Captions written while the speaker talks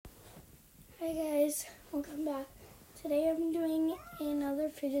Hi guys, welcome back. Today I'm doing another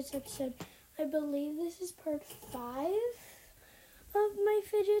Fidgets episode. I believe this is part 5 of my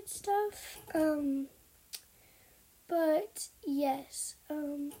fidget stuff. But yes.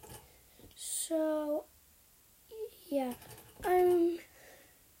 So yeah, I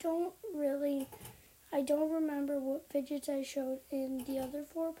don't remember what fidgets I showed in the other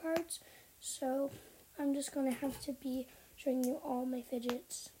 4 parts. So I'm just gonna have to be showing you all my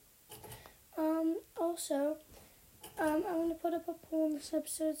fidgets. Also, I'm going to put up a poll in this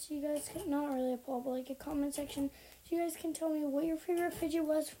episode so you guys can, not really a poll, but like a comment section, so you guys can tell me what your favorite fidget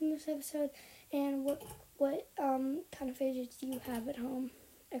was from this episode and what kind of fidgets do you have at home.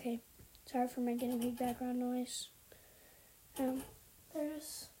 Okay, sorry for my guinea pig background noise. They're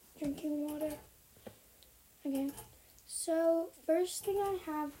just drinking water. Okay, so first thing I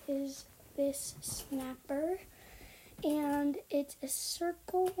have is this snapper, and it's a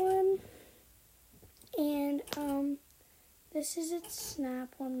circle one. And this is its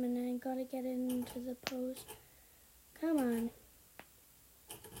snap. 1 minute, I gotta get it into the pose. Come on.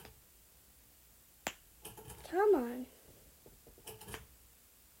 Come on.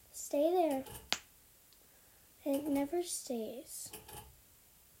 Stay there. It never stays.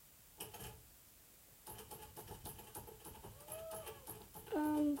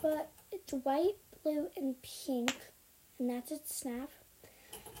 But it's white, blue, and pink, and that's its snap.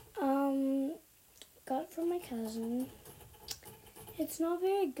 Got it from my cousin. It's not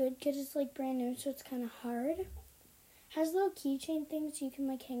very good because it's like brand new, so it's kind of hard. Has little keychain things so you can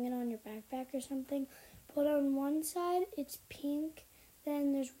like hang it on your backpack or something. But on one side it's pink,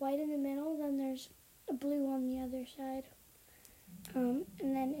 then there's white in the middle, then there's a blue on the other side. And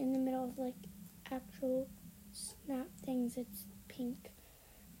then in the middle of like actual snap things it's pink.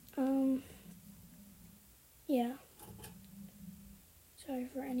 Yeah. Sorry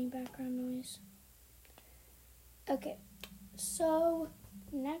for any background noise. Okay, so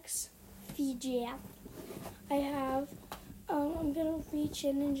next fidget I have, I'm gonna reach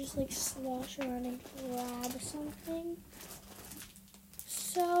in and just like slosh around and grab something.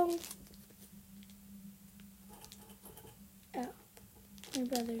 So, oh, my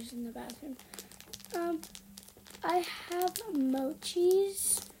brother's in the bathroom. I have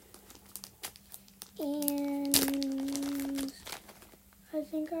mochis, and I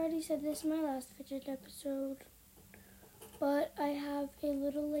think I already said this in my last fidget episode. But I have a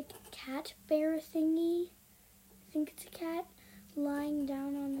little like cat bear thingy. I think it's a cat lying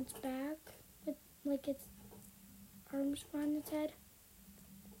down on its back with like its arms behind its head.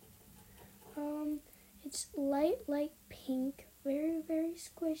 It's light pink, very, very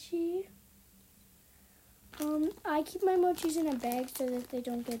squishy. I keep my mochis in a bag so that they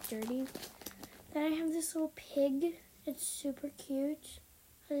don't get dirty. Then I have this little pig. It's super cute.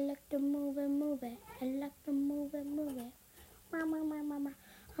 I like to move it, move it. I like to move it, move it.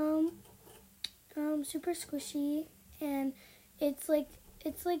 Super squishy, and it's like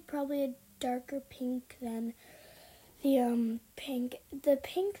probably a darker pink than the pink. The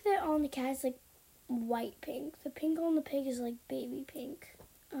pink that on the cat is like white pink. The pink on the pig is like baby pink.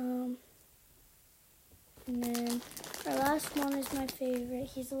 And then our last one is my favorite.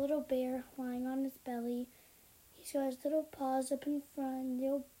 He's a little bear lying on his belly. He's got his little paws up in front,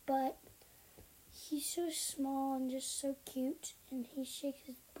 little butt. He's so small and just so cute, and he shakes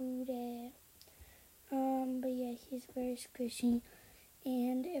his booty. But yeah, he's very squishy.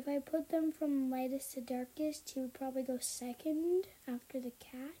 And if I put them from lightest to darkest, he would probably go second after the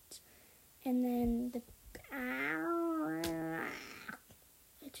cat. And then I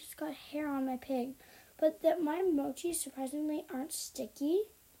just got hair on my pig. But my mochis surprisingly aren't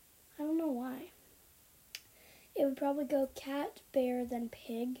sticky. I don't know why. It would probably go cat, bear, then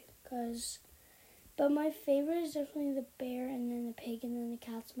pig, but my favorite is definitely the bear, and then the pig, and then the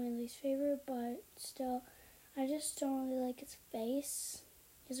cat's my least favorite, but still, I just don't really like its face.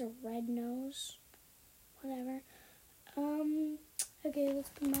 He has a red nose. Whatever. Okay, let's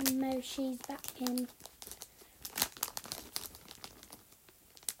put my mochis back in.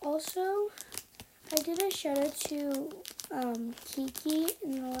 Also, I did a shout out to Kiki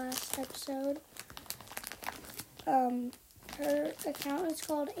in the last episode. Her account is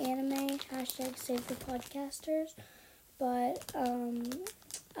called anime #SaveThePodcasters, but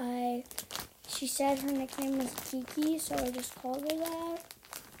she said her nickname was Kiki, so I just called her that.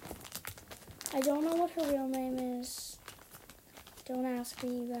 I don't know what her real name is. Don't ask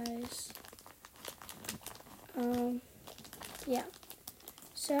me, you guys. Yeah.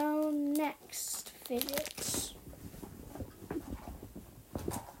 So next fidgets.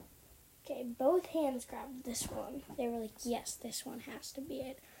 Okay, both hands grabbed this one. They were like, yes, this one has to be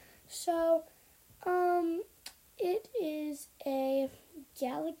it. So, it is a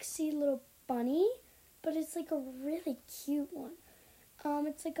galaxy little bunny, but it's like a really cute one.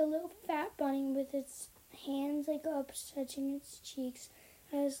 It's like a little fat bunny with its hands like up, touching its cheeks.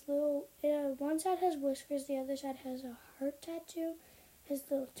 One side has whiskers, the other side has a heart tattoo. Has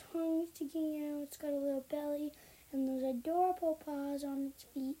little tongue sticking out. It's got a little belly and those adorable paws on its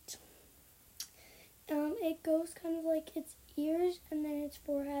feet. It goes kind of like its ears and then its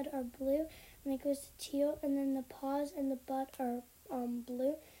forehead are blue, and it goes to teal, and then the paws and the butt are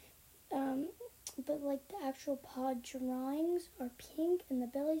blue. But like the actual paw drawings are pink, and the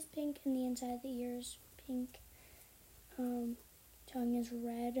belly's pink, and the inside of the ears pink. Tongue is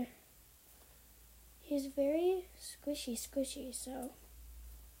red. He's very squishy, so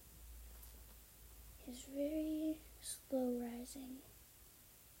he's very slow rising.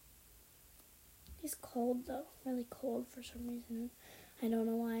 He's cold though, really cold for some reason. I don't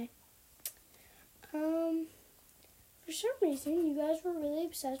know why. For some reason, you guys were really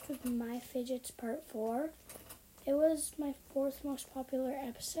obsessed with My Fidgets Part 4. It was my 4th most popular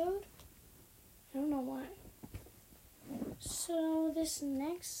episode. I don't know why. So this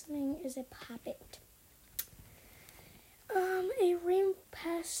next thing is a puppet. A rainbow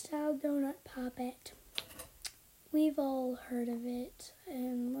pastel donut puppet. We've all heard of it,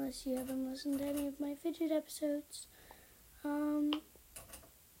 unless you haven't listened to any of my fidget episodes.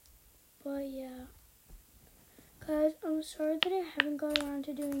 But yeah. Guys, I'm sorry that I haven't got around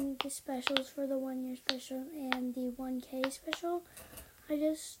to doing the specials for the 1 year special and the 1K special. It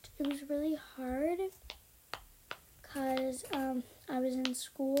was really hard because I was in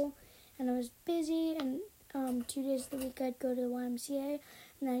school and I was busy, and 2 days of the week I'd go to the YMCA,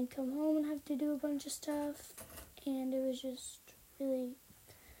 and then I'd come home and have to do a bunch of stuff, and it was just really,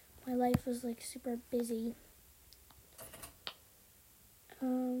 my life was like super busy.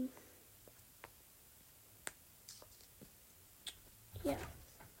 Yeah,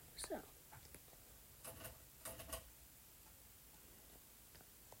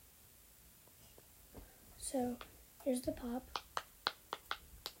 so here's the pop.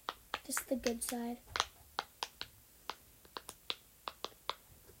 This is the good side.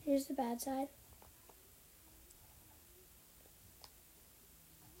 Here's the bad side.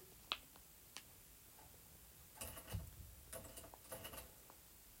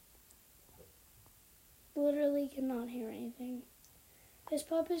 Literally cannot hear anything. This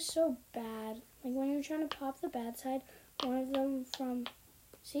pop is so bad. Like when you're trying to pop the bad side, one of them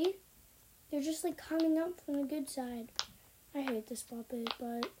see? They're just like coming up from the good side. I hate this puppet,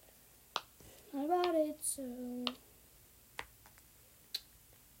 but I bought it, so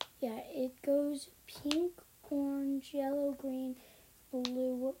yeah, it goes pink, orange, yellow, green,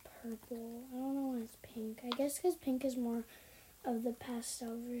 blue, purple. I don't know why it's pink. I guess because pink is more of the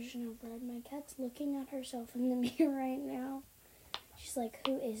pastel version of red. My cat's looking at herself in the mirror right now. She's like,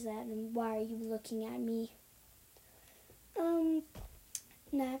 who is that and why are you looking at me?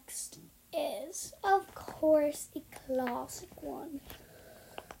 Next is, of course, a classic one.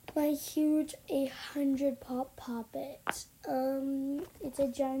 My huge 800 pop puppet. It's a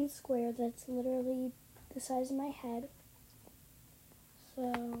giant square that's literally the size of my head.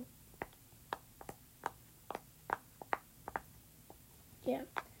 So, yeah.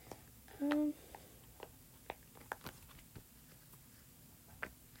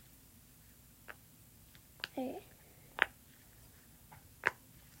 Okay.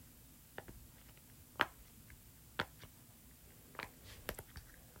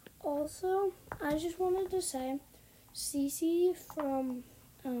 Also, I just wanted to say, Cece from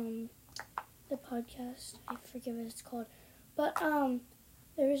the podcast, I forget what it's called, but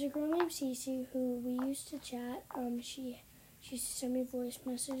there was a girl named Cece who we used to chat. She used to send me voice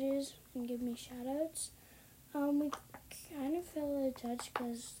messages and give me shout outs. We kind of fell out of touch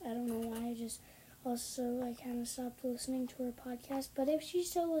because I don't know why. I kind of stopped listening to her podcast. But if she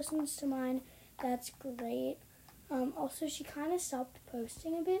still listens to mine, that's great. Also, she kind of stopped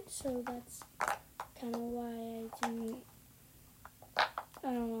posting a bit, so that's kind of why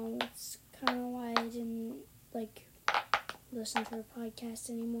that's kind of why I didn't, listen to her podcast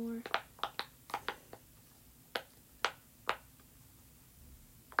anymore.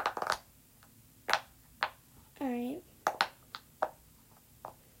 Alright.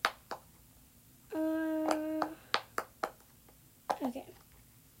 Okay.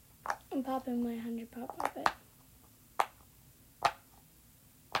 I'm popping my 100 pop puppet.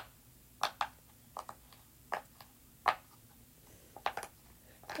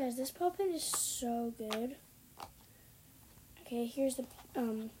 Guys, this puppet is so good. Okay, here's the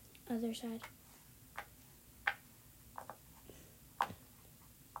other side.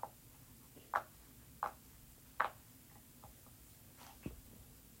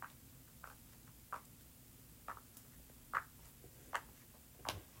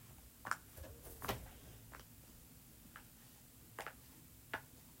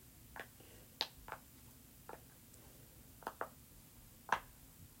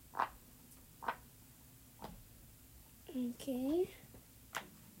 Okay.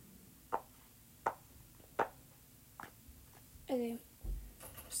 Okay.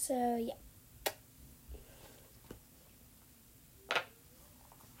 So, yeah.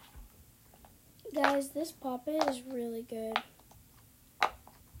 Guys, this Pop-It is really good.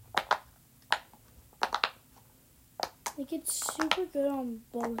 Like, it's super good on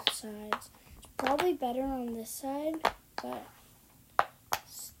both sides. It's probably better on this side, but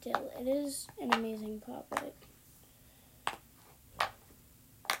still, it is an amazing Pop-It.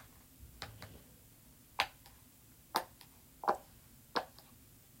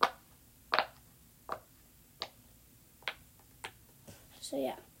 So,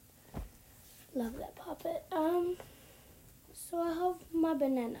 yeah. Love that Pop-It. So I have my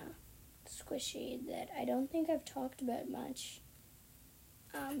banana squishy that I don't think I've talked about much.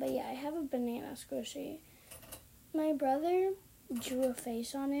 But yeah, I have a banana squishy. My brother drew a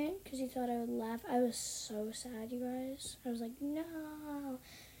face on it because he thought I would laugh. I was so sad, you guys. I was like, no.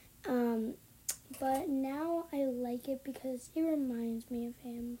 But now I like it because it reminds me of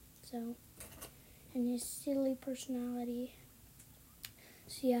him. So, and his silly personality.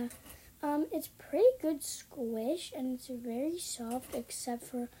 So yeah. It's pretty good squish, and it's very soft, except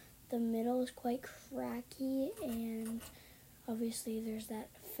for the middle is quite cracky, and obviously there's that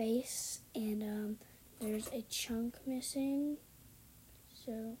face, and there's a chunk missing.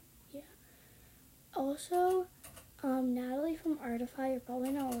 So, yeah. Also, Natalie from Artify, you're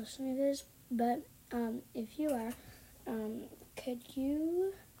probably not listening to this, but if you are, could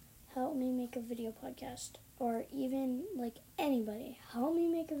you help me make a video podcast? Or even, like, anybody, help me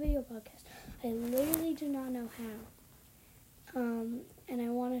make a video podcast. I literally do not know how. And I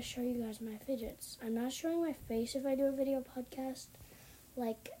want to show you guys my fidgets. I'm not showing my face if I do a video podcast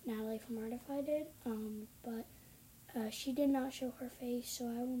like Natalie from Artify did. But she did not show her face, so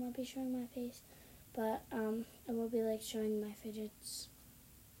I will not be showing my face. But I will be, like, showing my fidgets.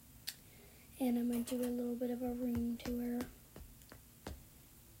 And I might do a little bit of a room tour.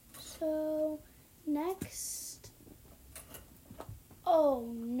 So, next.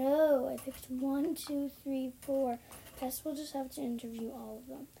 Oh no, I picked 1, 2, 3, 4. Guess we'll just have to interview all of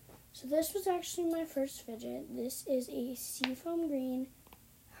them. So this was actually my first fidget. This is a seafoam green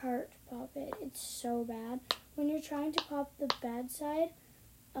heart Pop-It. It's so bad. When you're trying to pop the bad side,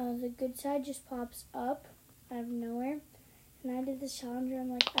 the good side just pops up out of nowhere. And I did this challenge where I'm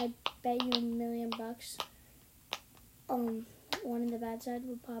like, I bet you $1 million. One in the bad side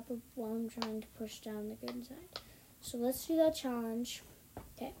would pop up while I'm trying to push down the good side. So let's do that challenge.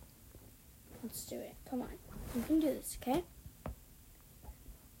 Okay. Let's do it. Come on. You can do this, okay?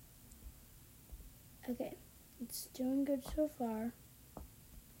 Okay. It's doing good so far.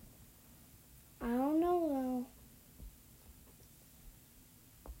 I don't know though.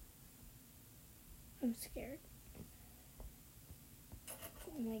 I'm scared.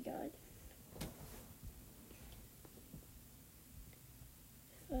 Oh my god.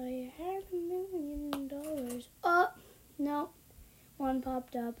 If I had $1 million. Oh, no. One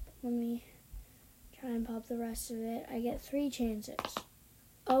popped up. Let me try and pop the rest of it. I get 3 chances.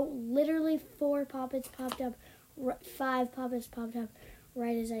 Oh, literally 4 Pop-Its popped up. 5 Pop-Its popped up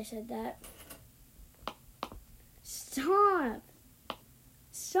right as I said that. Stop.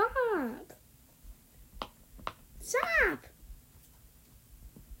 Stop. Stop.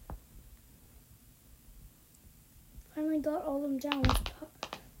 Finally got all of them down.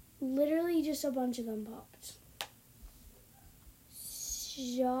 Literally just a bunch of them popped.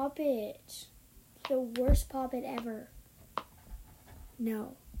 Stop it. The worst Pop-It ever.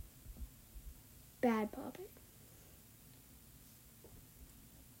 No. Bad Pop-It.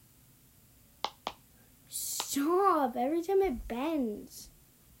 Stop. Every time it bends.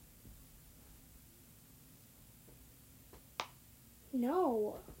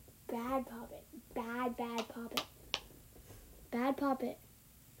 No. Bad Pop-It. Bad Pop-It. Bad Pop-It.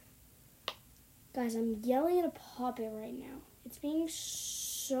 Guys, I'm yelling at a Pop-It right now. It's being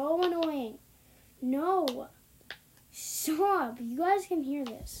so annoying. No. Stop. You guys can hear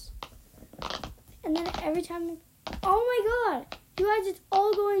this. And then every time... Oh my god. You guys, it's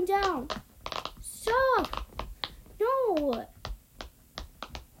all going down. Stop. No.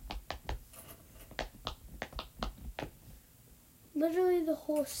 Literally the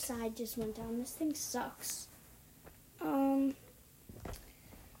whole side just went down. This thing sucks.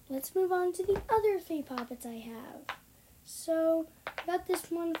 Let's move on to the other 3 Pop-Its I have. So, I got this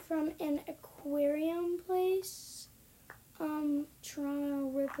one from an aquarium place. Toronto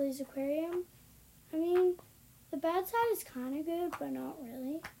Ripley's Aquarium. I mean, the bad side is kind of good, but not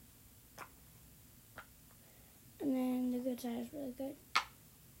really. And then the good side is really good.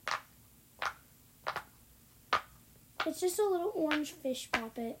 It's just a little orange fish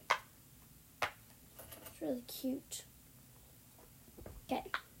poppet. It's really cute. Okay,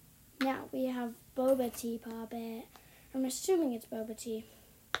 now we have boba tea poppet. I'm assuming it's boba tea.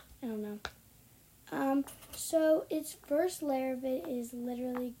 I don't know. So its first layer of it is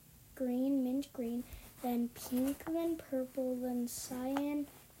literally green, mint green, then pink, then purple, then cyan,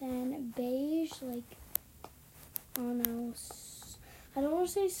 then beige, like, oh no, I don't want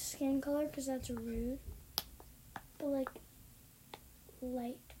to say skin color because that's rude, but like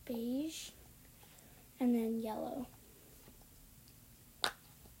light beige, and then yellow.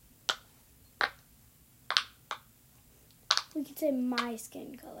 We could say my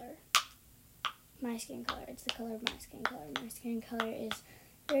skin color. My skin color. It's the color of my skin color. My skin color is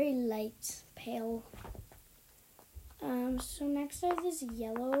very light, pale. So next I have this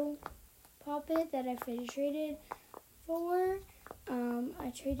yellow poppet that I fidget traded for.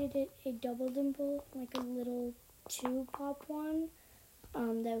 I traded it a double dimple, like a little 2-pop one,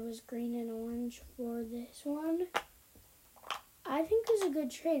 that was green and orange for this one. I think this is a good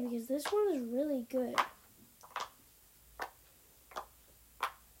trade because this one is really good.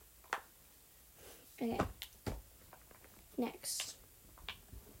 Okay, next.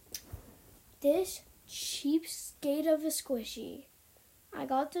 This cheapskate of a squishy. I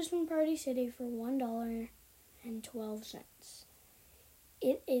got this from Party City for $1.12.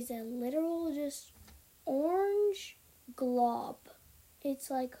 It is a literal just orange glob. It's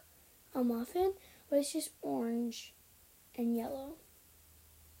like a muffin, but it's just orange and yellow.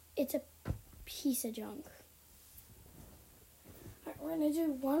 It's a piece of junk. Alright, we're going to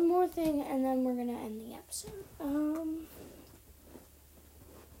do one more thing and then we're going to end the episode.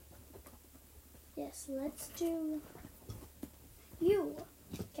 Yes, let's do you.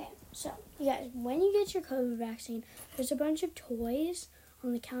 Okay, so you guys, when you get your COVID vaccine, there's a bunch of toys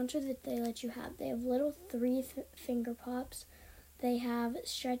on the counter that they let you have. They have little 3-finger pops. They have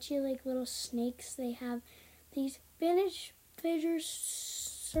stretchy like little snakes. They have these vintage figure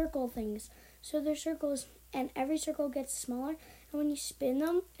circle things. So they're circles and every circle gets smaller. And when you spin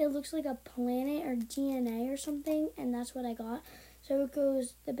them, it looks like a planet or DNA or something. And that's what I got. So it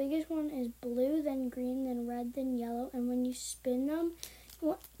goes, the biggest one is blue, then green, then red, then yellow. And when you spin them,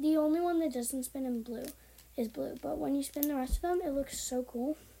 the only one that doesn't spin in blue is blue. But when you spin the rest of them, it looks so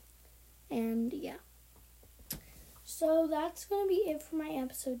cool. And yeah. So that's going to be it for my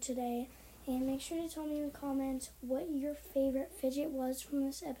episode today. And make sure to tell me in the comments what your favorite fidget was from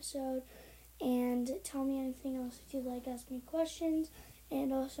this episode. And tell me anything else if you'd like. Ask me questions.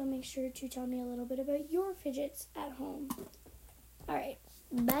 And also make sure to tell me a little bit about your fidgets at home. Alright,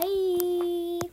 bye!